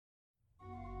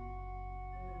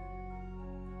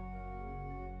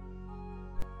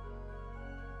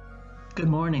Good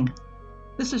morning.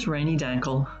 This is Rainey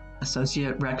Dankel,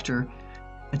 Associate Rector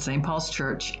at St. Paul's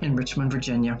Church in Richmond,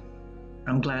 Virginia.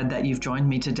 I'm glad that you've joined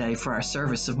me today for our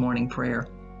service of morning prayer.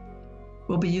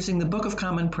 We'll be using the Book of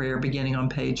Common Prayer beginning on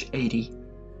page 80.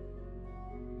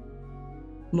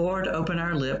 Lord, open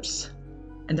our lips,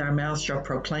 and our mouth shall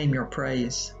proclaim your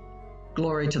praise.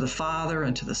 Glory to the Father,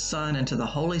 and to the Son, and to the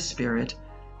Holy Spirit,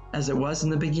 as it was in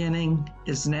the beginning,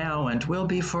 is now, and will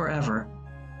be forever.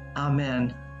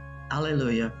 Amen.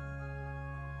 Alleluia.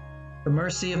 The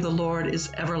mercy of the Lord is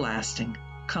everlasting.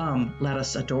 Come, let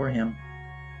us adore him.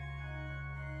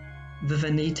 The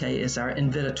Venite is our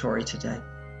invitatory today.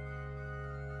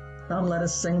 Come, let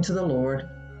us sing to the Lord.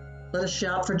 Let us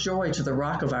shout for joy to the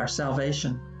rock of our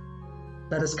salvation.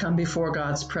 Let us come before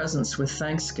God's presence with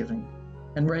thanksgiving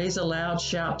and raise a loud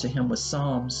shout to him with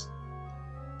psalms.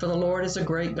 For the Lord is a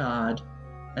great God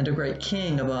and a great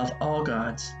King above all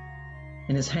gods.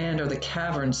 In his hand are the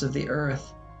caverns of the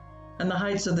earth, and the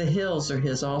heights of the hills are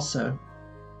his also.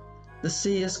 The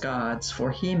sea is God's,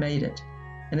 for he made it,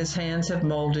 and his hands have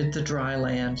molded the dry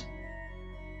land.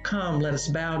 Come, let us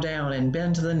bow down and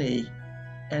bend the knee,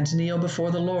 and kneel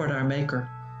before the Lord our Maker.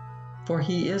 For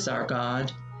he is our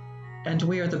God, and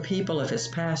we are the people of his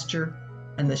pasture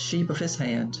and the sheep of his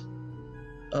hand.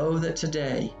 Oh, that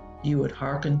today you would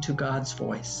hearken to God's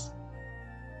voice.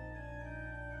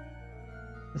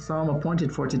 The psalm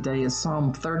appointed for today is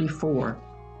Psalm 34,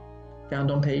 found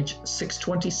on page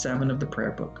 627 of the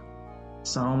prayer book.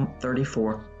 Psalm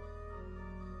 34.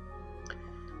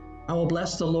 I will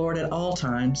bless the Lord at all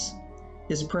times.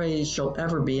 His praise shall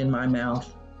ever be in my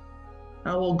mouth.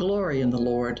 I will glory in the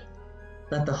Lord.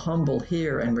 Let the humble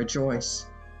hear and rejoice.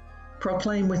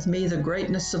 Proclaim with me the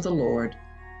greatness of the Lord.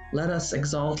 Let us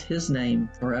exalt his name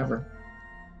forever.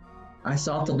 I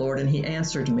sought the Lord, and he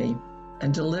answered me,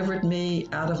 and delivered me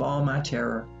out of all my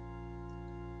terror.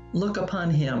 Look upon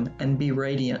him and be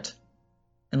radiant,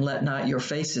 and let not your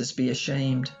faces be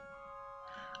ashamed.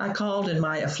 I called in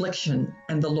my affliction,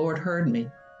 and the Lord heard me,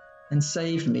 and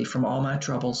saved me from all my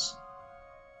troubles.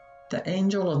 The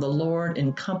angel of the Lord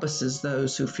encompasses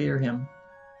those who fear him,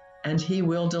 and he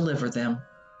will deliver them.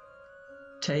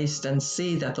 Taste and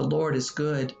see that the Lord is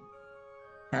good.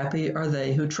 Happy are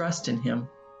they who trust in him.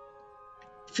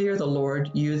 Fear the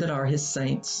Lord, you that are his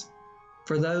saints,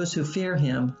 for those who fear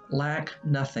him lack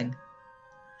nothing.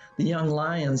 The young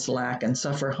lions lack and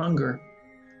suffer hunger,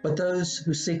 but those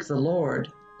who seek the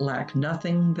Lord lack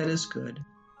nothing that is good.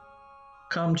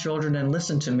 Come, children, and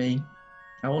listen to me.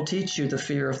 I will teach you the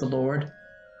fear of the Lord.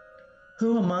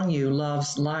 Who among you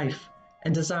loves life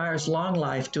and desires long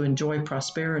life to enjoy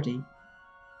prosperity?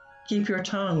 Keep your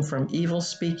tongue from evil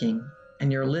speaking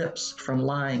and your lips from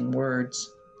lying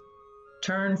words.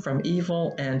 Turn from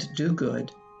evil and do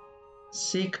good.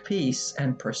 Seek peace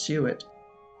and pursue it.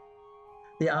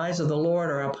 The eyes of the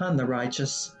Lord are upon the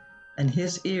righteous, and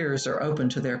his ears are open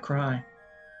to their cry.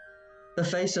 The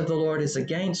face of the Lord is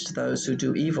against those who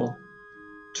do evil,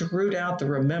 to root out the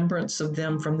remembrance of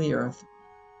them from the earth.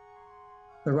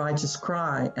 The righteous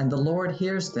cry, and the Lord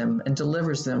hears them and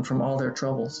delivers them from all their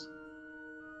troubles.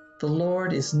 The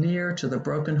Lord is near to the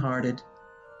brokenhearted,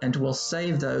 and will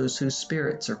save those whose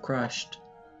spirits are crushed.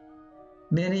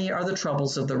 Many are the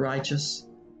troubles of the righteous,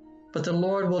 but the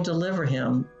Lord will deliver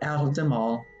him out of them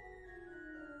all.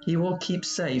 He will keep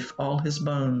safe all his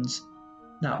bones,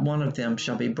 not one of them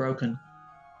shall be broken.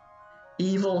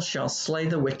 Evil shall slay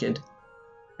the wicked,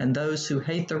 and those who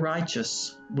hate the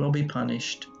righteous will be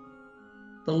punished.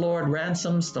 The Lord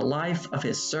ransoms the life of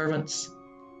his servants,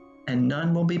 and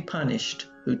none will be punished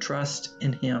who trust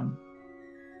in him.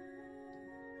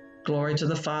 Glory to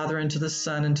the Father, and to the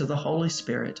Son, and to the Holy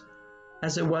Spirit,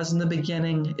 as it was in the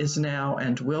beginning, is now,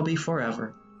 and will be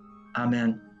forever.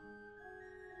 Amen.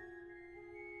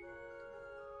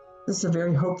 This is a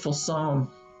very hopeful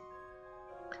psalm.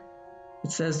 It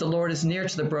says, the Lord is near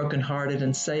to the brokenhearted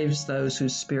and saves those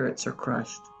whose spirits are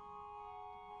crushed.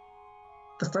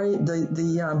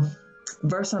 The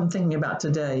verse I'm thinking about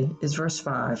today is verse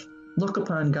 5. Look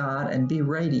upon God and be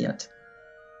radiant,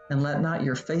 and let not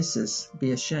your faces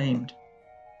be ashamed.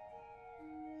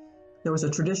 There was a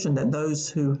tradition that those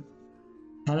who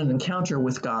had an encounter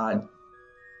with God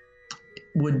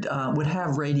would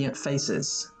have radiant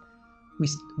faces.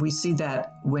 We see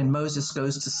that when Moses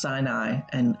goes to Sinai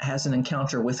and has an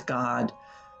encounter with God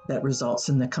that results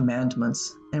in the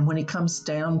commandments. And when he comes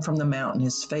down from the mountain,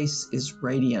 his face is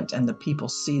radiant, and the people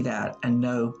see that and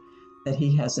know that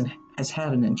he has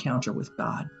had an encounter with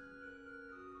God.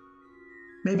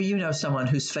 Maybe you know someone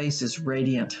whose face is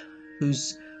radiant,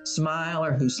 whose smile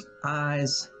or whose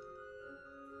eyes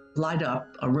light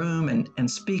up a room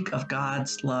and speak of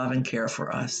God's love and care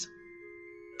for us.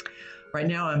 Right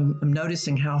now, I'm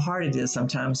noticing how hard it is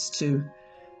sometimes to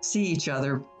see each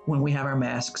other when we have our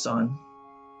masks on.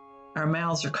 Our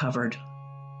mouths are covered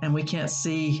and we can't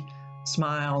see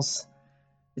smiles.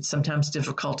 It's sometimes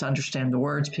difficult to understand the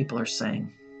words people are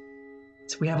saying.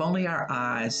 So we have only our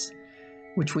eyes,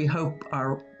 which we hope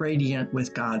are radiant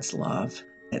with God's love,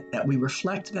 that we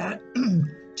reflect that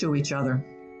to each other.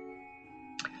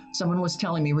 Someone was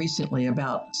telling me recently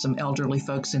about some elderly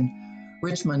folks in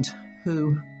Richmond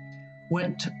who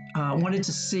wanted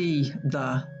to see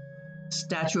the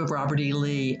statue of Robert E.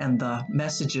 Lee and the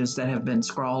messages that have been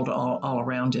scrawled all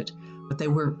around it, but they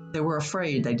were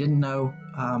afraid. They didn't know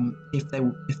if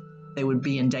they would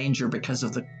be in danger because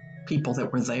of the people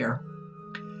that were there.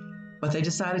 But they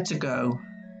decided to go,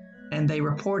 and they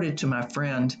reported to my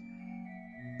friend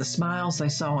the smiles they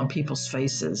saw on people's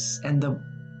faces and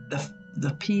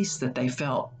the peace that they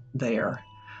felt there.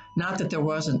 Not that there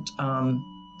wasn't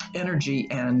energy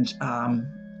and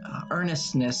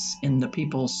earnestness in the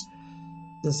people's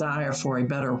desire for a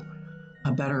better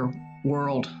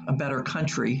world, a better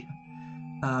country,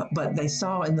 but they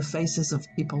saw in the faces of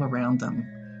people around them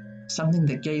something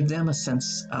that gave them a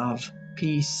sense of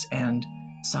peace and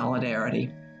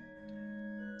solidarity.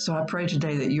 So I pray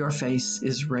today that your face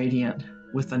is radiant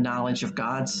with the knowledge of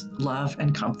God's love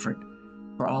and comfort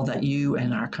for all that you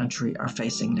and our country are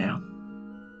facing now.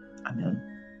 Amen.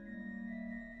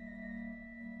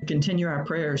 We continue our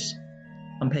prayers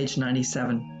on page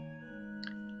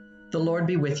 97. The Lord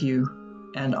be with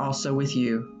you and also with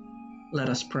you. Let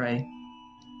us pray.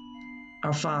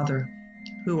 Our Father,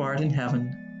 who art in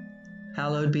heaven,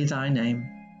 hallowed be thy name.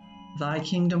 Thy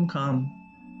kingdom come,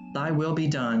 thy will be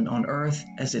done on earth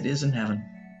as it is in heaven.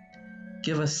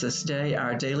 Give us this day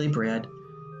our daily bread,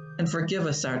 and forgive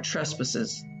us our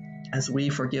trespasses, as we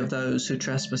forgive those who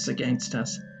trespass against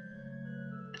us.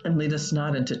 And lead us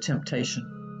not into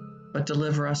temptation, but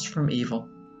deliver us from evil.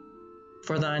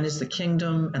 For thine is the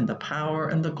kingdom and the power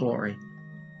and the glory,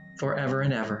 forever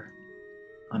and ever.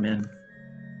 Amen.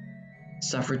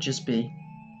 Suffrages be.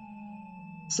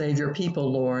 Save your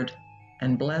people, Lord,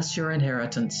 and bless your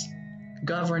inheritance.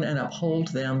 Govern and uphold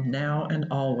them now and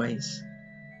always.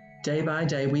 Day by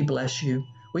day we bless you.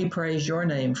 We praise your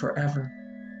name forever.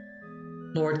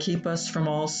 Lord, keep us from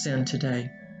all sin today.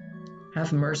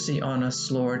 Have mercy on us,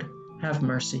 Lord. Have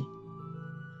mercy.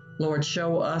 Lord,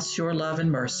 show us your love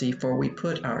and mercy, for we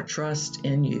put our trust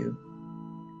in you.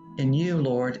 In you,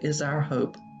 Lord, is our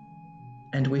hope,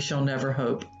 and we shall never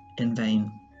hope in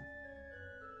vain.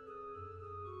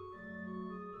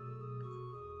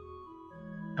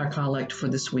 Our collect for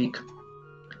this week.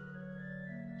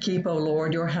 Keep, O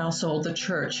Lord, your household, the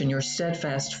church, in your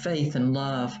steadfast faith and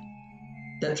love,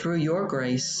 that through your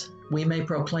grace we may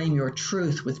proclaim your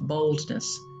truth with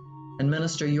boldness and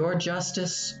minister your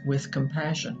justice with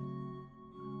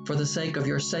compassion. For the sake of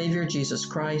your Savior, Jesus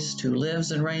Christ, who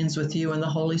lives and reigns with you in the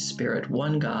Holy Spirit,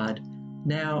 one God,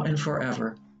 now and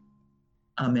forever.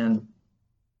 Amen.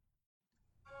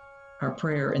 Our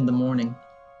prayer in the morning.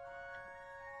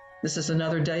 This is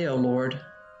another day, O Lord.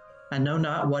 I know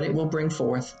not what it will bring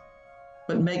forth,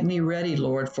 but make me ready,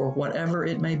 Lord, for whatever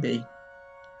it may be.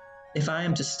 If I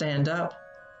am to stand up,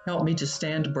 help me to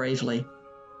stand bravely.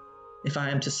 If I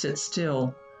am to sit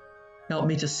still, help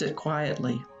me to sit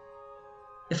quietly.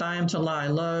 If I am to lie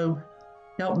low,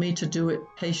 help me to do it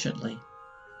patiently.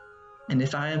 And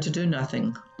if I am to do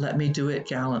nothing, let me do it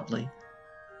gallantly.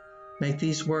 Make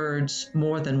these words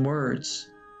more than words,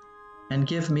 and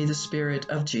give me the Spirit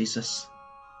of Jesus.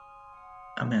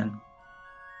 Amen.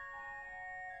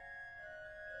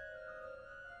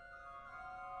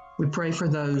 We pray for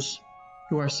those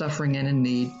who are suffering and in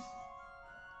need.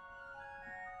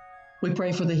 We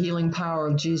pray for the healing power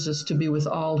of Jesus to be with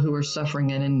all who are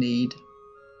suffering and in need,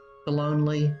 the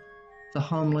lonely, the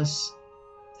homeless,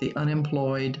 the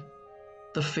unemployed,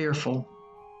 the fearful,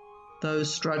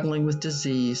 those struggling with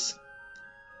disease,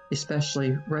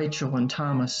 especially Rachel and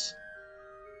Thomas,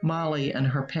 Molly and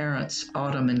her parents,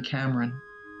 Autumn and Cameron,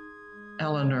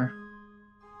 Eleanor,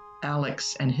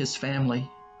 Alex and his family,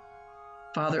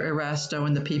 Father Erasto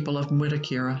and the people of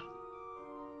Wittakira,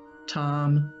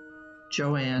 Tom,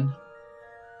 Joanne,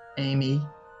 Amy,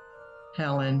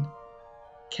 Helen,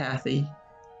 Kathy,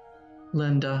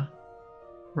 Linda,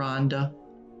 Rhonda,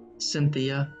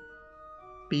 Cynthia,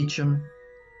 Beecham,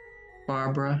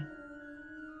 Barbara,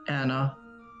 Anna,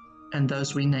 and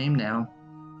those we name now.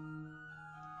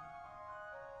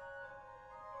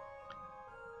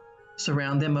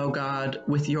 Surround them, O God,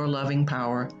 with your loving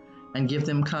power, and give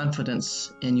them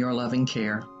confidence in your loving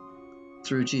care.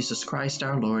 Through Jesus Christ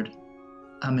our Lord.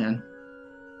 Amen.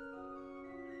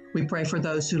 We pray for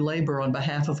those who labor on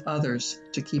behalf of others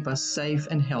to keep us safe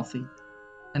and healthy,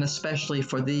 and especially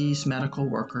for these medical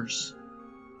workers: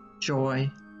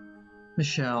 Joy,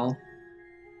 Michelle,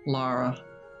 Laura,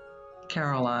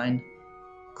 Caroline,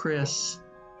 Chris,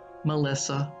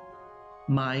 Melissa,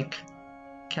 Mike,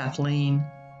 Kathleen,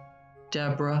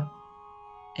 Deborah,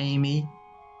 Amy,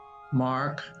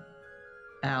 Mark,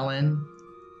 Alan,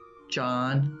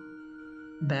 John,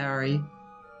 Barry,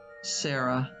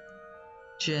 Sarah,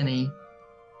 Jenny,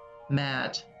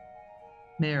 Matt,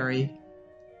 Mary,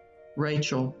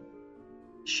 Rachel,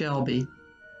 Shelby,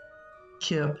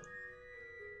 Kip,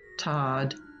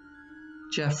 Todd,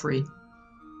 Jeffrey,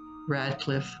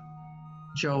 Radcliffe,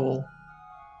 Joel,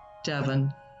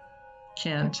 Devin,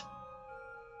 Kent,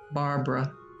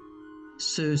 Barbara,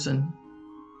 Susan,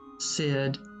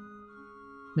 Sid,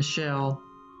 Michelle,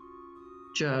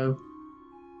 Joe,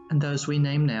 and those we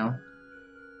name now.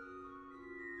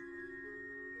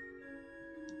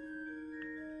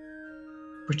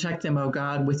 Protect them, O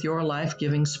God, with your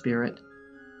life-giving Spirit,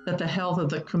 that the health of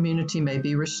the community may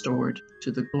be restored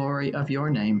to the glory of your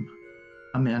name.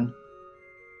 Amen.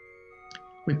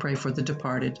 We pray for the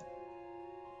departed.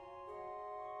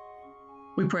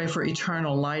 We pray for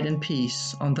eternal light and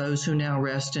peace on those who now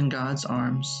rest in God's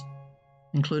arms,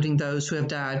 including those who have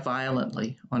died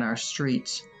violently on our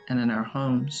streets and in our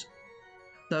homes,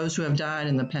 those who have died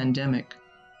in the pandemic,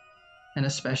 and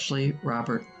especially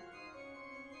Robert.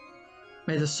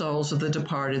 May the souls of the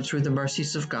departed, through the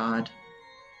mercies of God,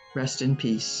 rest in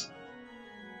peace.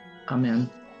 Amen.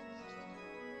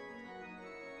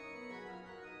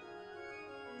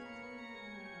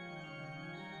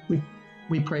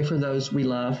 We pray for those we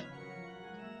love.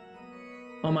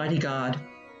 Almighty God,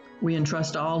 we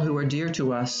entrust all who are dear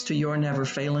to us to your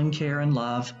never-failing care and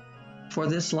love for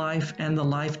this life and the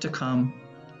life to come,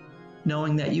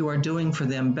 knowing that you are doing for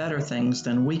them better things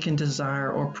than we can desire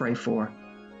or pray for.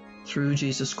 Through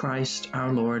Jesus Christ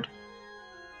our Lord.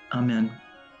 Amen.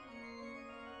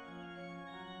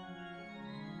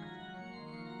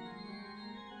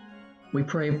 We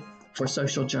pray for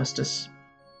social justice.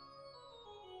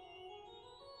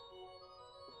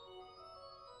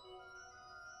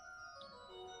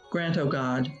 Grant, O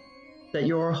God, that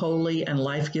your holy and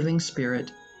life-giving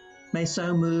Spirit may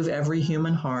so move every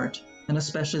human heart, and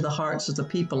especially the hearts of the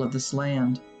people of this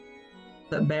land,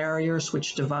 that barriers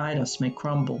which divide us may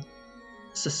crumble,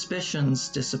 suspicions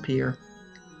disappear,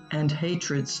 and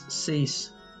hatreds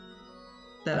cease,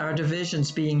 that our divisions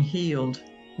being healed,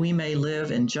 we may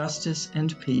live in justice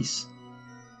and peace.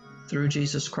 Through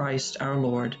Jesus Christ our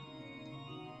Lord.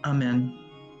 Amen.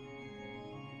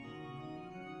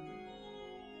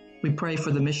 We pray for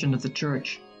the mission of the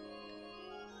Church.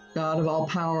 God of all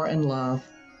power and love,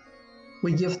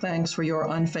 we give thanks for your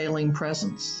unfailing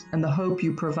presence and the hope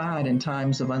you provide in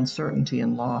times of uncertainty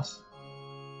and loss.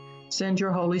 Send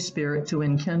your Holy Spirit to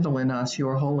enkindle in us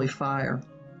your holy fire.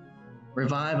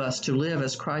 Revive us to live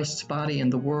as Christ's body in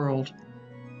the world,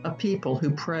 a people who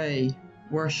pray,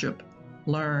 worship,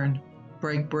 learn,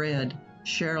 break bread,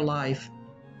 share life,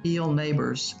 heal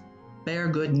neighbors, bear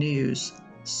good news,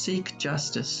 seek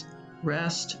justice,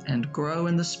 rest and grow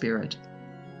in the Spirit.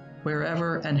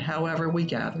 Wherever and however we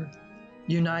gather,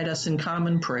 unite us in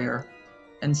common prayer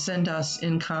and send us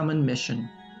in common mission,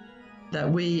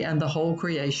 that we and the whole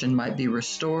creation might be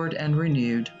restored and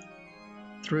renewed.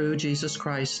 Through Jesus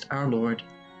Christ our Lord.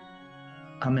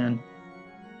 Amen.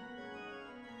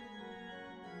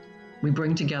 We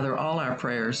bring together all our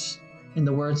prayers in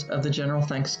the words of the General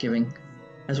Thanksgiving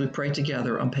as we pray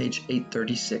together on page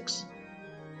 836.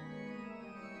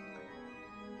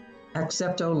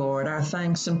 Accept, O Lord, our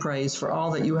thanks and praise for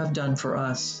all that you have done for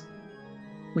us.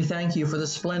 We thank you for the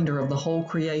splendor of the whole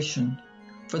creation,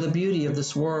 for the beauty of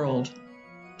this world,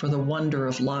 for the wonder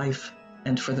of life,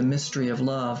 and for the mystery of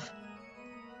love.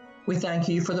 We thank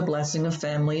you for the blessing of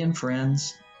family and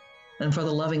friends, and for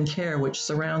the loving care which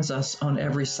surrounds us on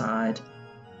every side.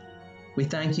 We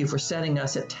thank you for setting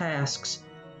us at tasks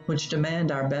which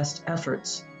demand our best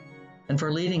efforts, and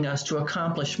for leading us to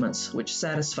accomplishments which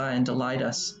satisfy and delight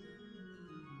us.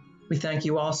 We thank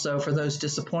you also for those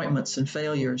disappointments and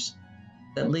failures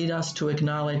that lead us to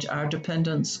acknowledge our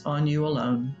dependence on you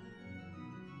alone.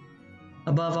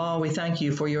 Above all, we thank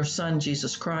you for your Son,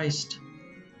 Jesus Christ,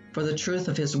 for the truth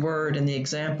of his word and the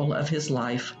example of his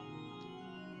life,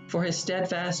 for his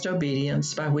steadfast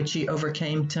obedience by which he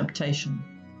overcame temptation,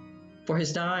 for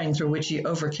his dying through which he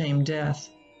overcame death,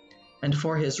 and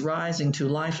for his rising to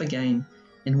life again,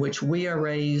 in which we are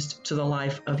raised to the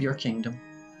life of your kingdom.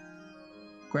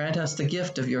 Grant us the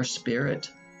gift of your Spirit,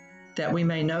 that we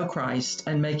may know Christ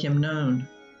and make him known,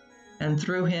 and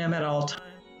through him at all times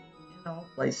in all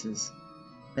places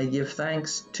may give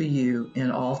thanks to you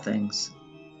in all things.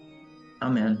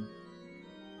 Amen.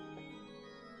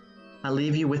 I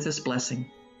leave you with this blessing.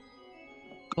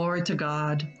 Glory to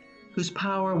God, whose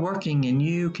power working in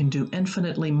you can do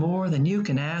infinitely more than you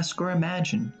can ask or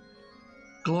imagine.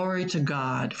 Glory to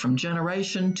God from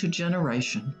generation to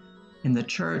generation, in the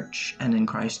church and in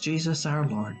Christ Jesus our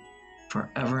Lord,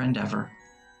 forever and ever.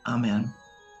 Amen.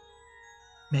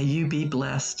 May you be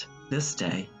blessed this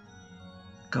day.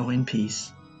 Go in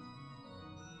peace.